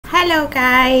Hello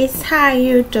guys, how are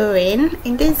you doing?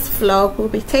 In this vlog we'll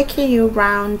be taking you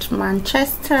around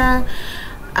Manchester.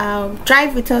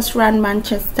 Drive with us around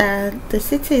Manchester. The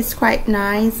city is quite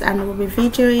nice and we'll be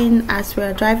videoing as we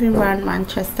are driving around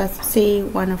Manchester to see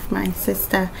one of my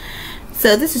sister.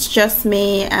 So this is just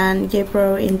me and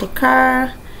Gabriel in the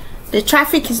car. The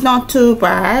traffic is not too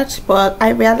bad, but I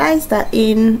realized that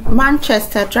in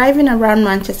Manchester, driving around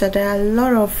Manchester, there are a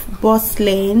lot of bus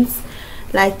lanes,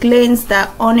 like lanes that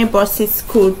only buses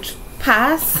could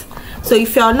pass. So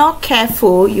if you're not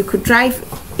careful, you could drive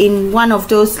in one of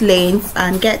those lanes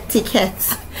and get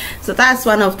tickets. So that's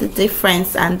one of the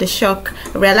difference and the shock.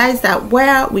 I realized that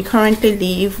where we currently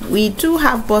live, we do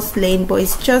have bus lane, but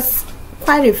it's just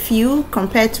quite a few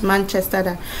compared to Manchester,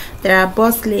 that there are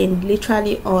bus lanes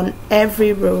literally on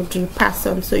every road you pass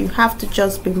on. So you have to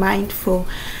just be mindful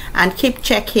and keep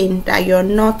checking that you're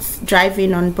not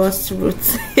driving on bus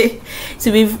routes. It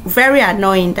will be very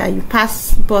annoying that you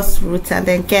pass bus routes and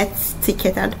then get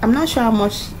ticket. And I'm not sure how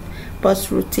much bus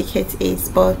route ticket is,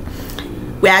 but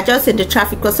we are just in the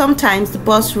traffic because sometimes the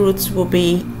bus routes will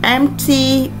be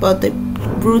empty, but the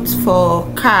routes for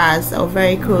cars or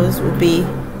vehicles will be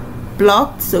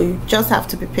blocked. So you just have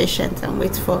to be patient and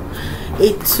wait for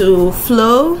it to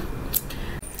flow.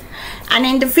 And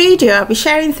in the video I'll be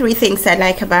sharing 3 things I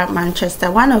like about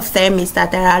Manchester. One of them is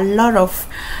that there are a lot of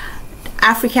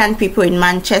African people in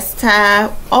Manchester.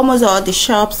 Almost all the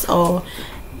shops or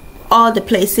all the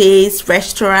places,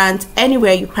 restaurants,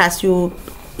 anywhere you pass, you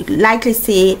likely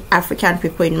see African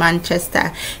people in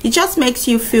Manchester. It just makes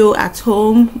you feel at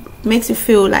home, makes you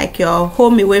feel like you're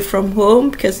home away from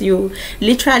home, because you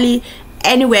literally,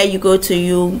 anywhere you go to,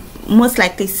 you most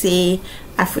likely see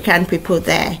African people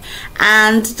there.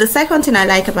 And the second thing I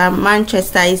like about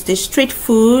Manchester is the street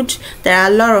food. There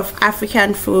are a lot of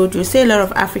African food. You see a lot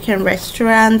of African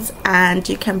restaurants and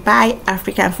you can buy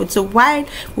African food. So while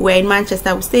we were in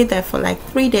Manchester, we stayed there for like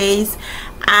 3 days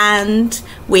and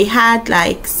we had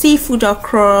like seafood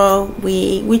okra,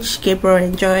 which Gabriel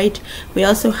enjoyed. We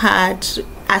also had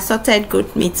assorted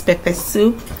goat meat pepper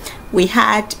soup. We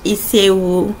had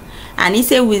isewu, and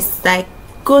isewu is like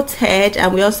goat head,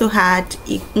 and we also had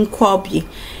nkwobi.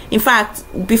 In fact,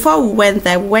 before we went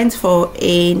there, we went for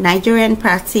a Nigerian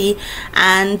party,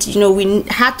 and you know, we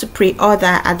had to pre-order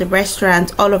at the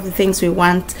restaurant all of the things we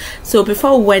want. So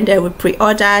before we went there, we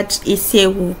pre-ordered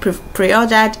isewu,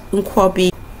 pre-ordered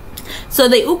nkwobi. So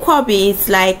the nkwobi is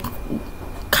like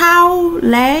cow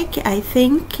leg, I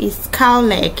think it's cow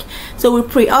leg. So we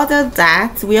pre-ordered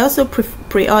that. We also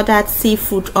pre-ordered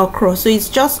seafood okra. So it's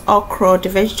just okra, the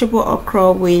vegetable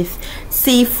okra with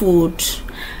seafood.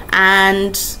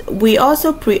 And we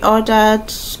also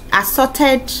pre-ordered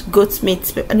assorted goat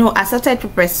meat, no, assorted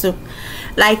pepper soup.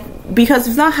 Like, because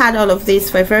we've not had all of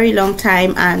this for a very long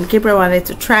time and Gabriel wanted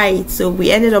to try it, so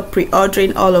we ended up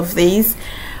pre-ordering all of these,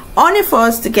 only for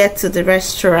us to get to the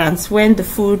restaurants. When the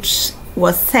food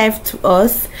was served to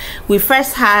us, we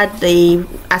first had the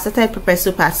assorted pepper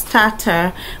soup as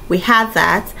starter. We had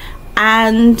that,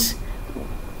 and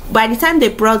by the time they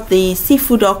brought the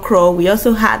seafood okra, we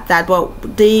also had that. But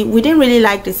we didn't really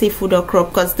like the seafood okra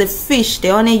because the fish, they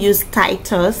only used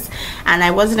Titus, and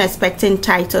I wasn't expecting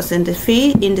Titus in the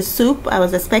soup. I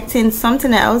was expecting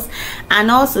something else.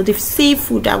 And also the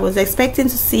seafood, I was expecting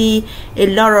to see a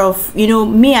lot of, you know,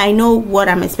 me, I know what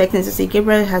I'm expecting to see.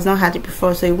 Gabriel has not had it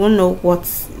before, so he won't know what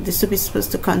the soup is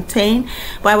supposed to contain.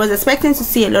 But I was expecting to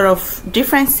see a lot of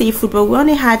different seafood, but we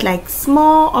only had like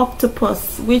small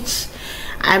octopus, which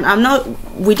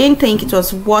we didn't think it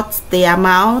was worth the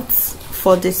amount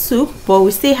for the soup, but we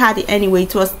still had it anyway.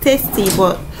 It was tasty,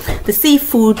 but the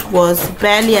seafood was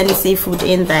barely any seafood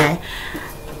in there.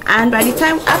 And by the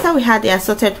time after we had the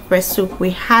assorted pepper soup,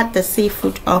 we had the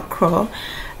seafood okra,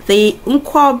 the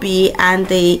nkwobi, and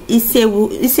the isewu.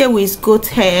 Isewu is goat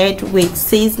head with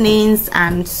seasonings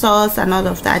and sauce and all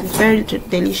of that. It's very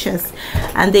delicious.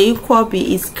 And the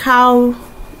nkwobi is cow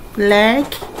leg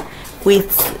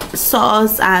with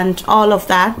sauce and all of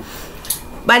that.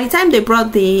 By the time they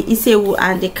brought the isewu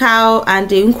and the cow and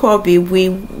the nkwobi, we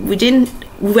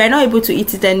were not able to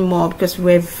eat it anymore because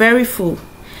we were very full.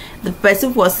 The pepper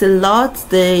soup was a lot,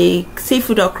 the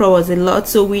seafood okra was a lot,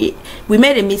 so we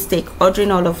made a mistake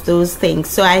ordering all of those things.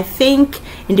 So I think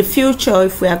in the future,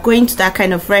 if we are going to that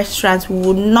kind of restaurant, we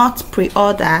will not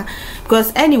pre-order,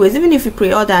 because anyways, even if you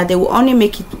pre-order, they will only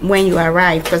make it when you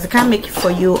arrive, because they can't make it for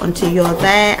you until you're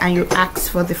there and you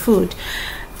ask for the food.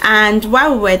 And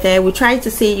while we were there, we tried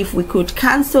to see if we could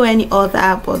cancel any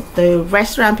order, but the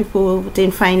restaurant people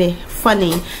didn't find it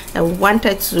funny that we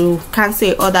wanted to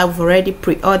cancel an order we've already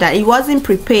pre-ordered. It wasn't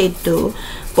prepaid though,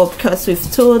 but because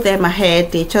we've told them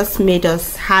ahead, they just made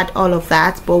us had all of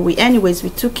that. But we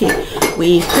took it,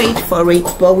 we paid for it,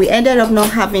 but we ended up not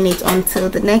having it until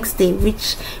the next day,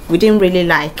 which we didn't really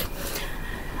like.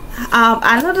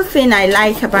 Another thing I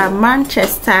like about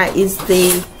Manchester is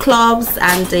the clubs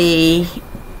and the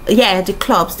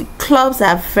clubs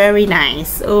are very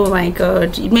nice. Oh my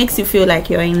god, it makes you feel like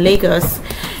you're in Lagos.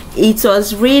 It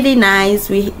was really nice.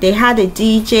 They had a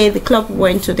DJ. The club we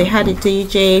went to, they had a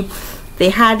DJ. They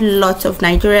had lots of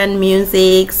Nigerian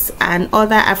musics and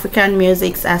other African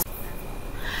musics as,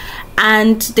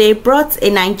 and they brought a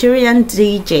Nigerian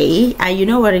DJ, and you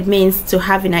know what it means to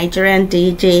have a Nigerian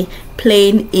DJ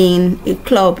playing in a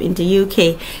club in the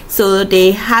UK. So they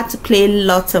had to play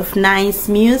lots of nice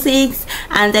music.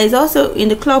 And there's also, in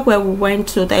the club where we went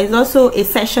to, there's also a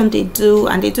session they do,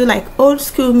 and they do like old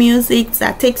school music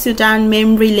that takes you down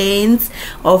memory lanes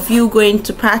of you going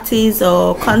to parties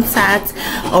or concerts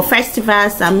or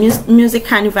festivals and music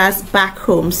carnivals back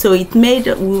home. So it made,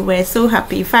 we were so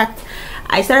happy. In fact,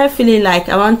 I started feeling like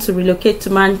I want to relocate to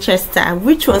Manchester,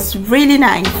 which was really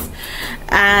nice,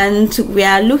 and we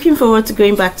are looking forward to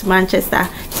going back to Manchester.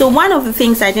 So one of the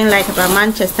things I didn't like about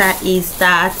Manchester is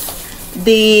that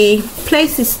the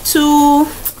place is too,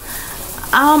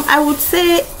 I would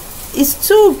say it's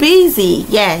too busy.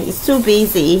 Yeah, it's too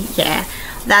busy. Yeah,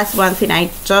 that's one thing I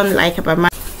don't like about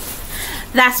Manchester.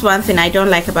 That's one thing I don't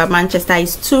like about Manchester.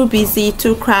 It's too busy,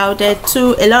 too crowded,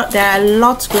 there are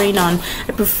lots going on.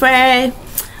 I prefer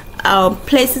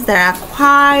places that are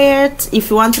quiet. If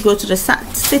you want to go to the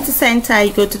city center,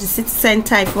 you go to the city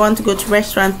center. If you want to go to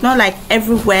restaurants, not like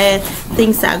everywhere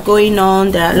things are going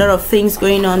on. There are a lot of things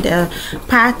going on. There are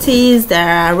parties, there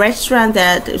are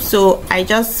restaurants, so I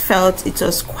just felt it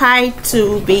was quite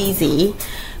too busy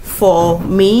for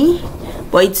me.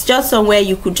 But it's just somewhere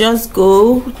you could just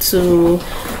go to,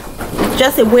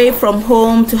 just away from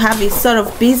home, to have a sort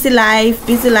of busy life,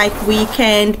 busy like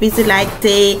weekend, busy like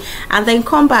day, and then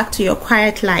come back to your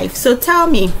quiet life. So tell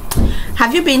me,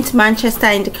 have you been to Manchester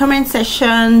in the comment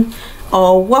section?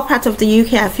 Or what part of the UK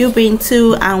have you been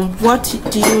to, and what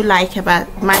do you like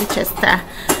about Manchester?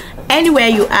 Anywhere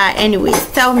you are,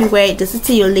 anyways, tell me where the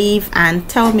city you live, and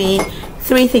tell me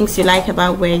 3 things you like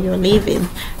about where you're living.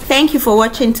 Thank you for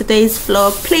watching today's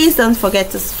vlog. Please don't forget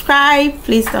to subscribe.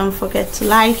 Please don't forget to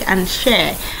like and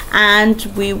share, and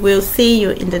we will see you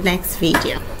in the next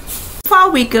video.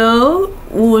 Before we go,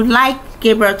 we would like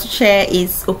Gabriel to share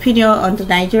his opinion on the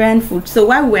Nigerian food. So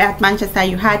while we were at Manchester,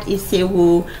 you had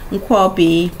isewu,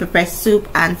 nkwobi, pepper soup,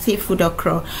 and seafood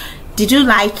okra. Did you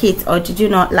like it or did you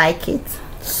not like it?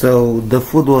 So the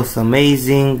food was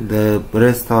amazing. The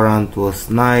restaurant was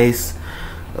nice.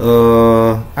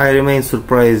 I remain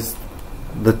surprised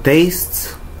the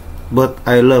tastes, but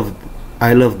I loved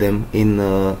them in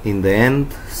the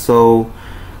end. So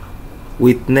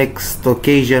with next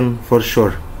occasion for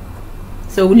sure.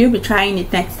 So will you be trying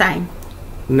it next time?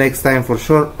 Next time for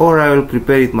sure, or I will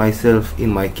prepare it myself in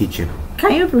my kitchen.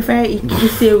 Can you prepare it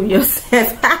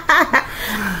yourself?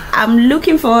 I'm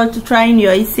looking forward to trying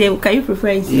your isewu. Can you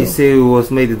prepare it? Isewu was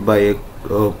made by a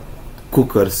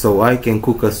cooker, so I can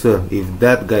cook as well. If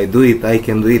that guy do it, I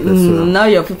can do it as well. Now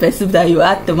your pepper soup that you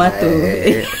add tomato.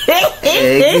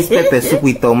 This pepper soup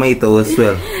with tomato as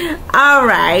well.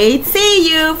 Alright,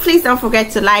 see you. Please don't forget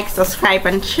to like, subscribe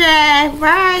and share.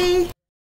 Bye.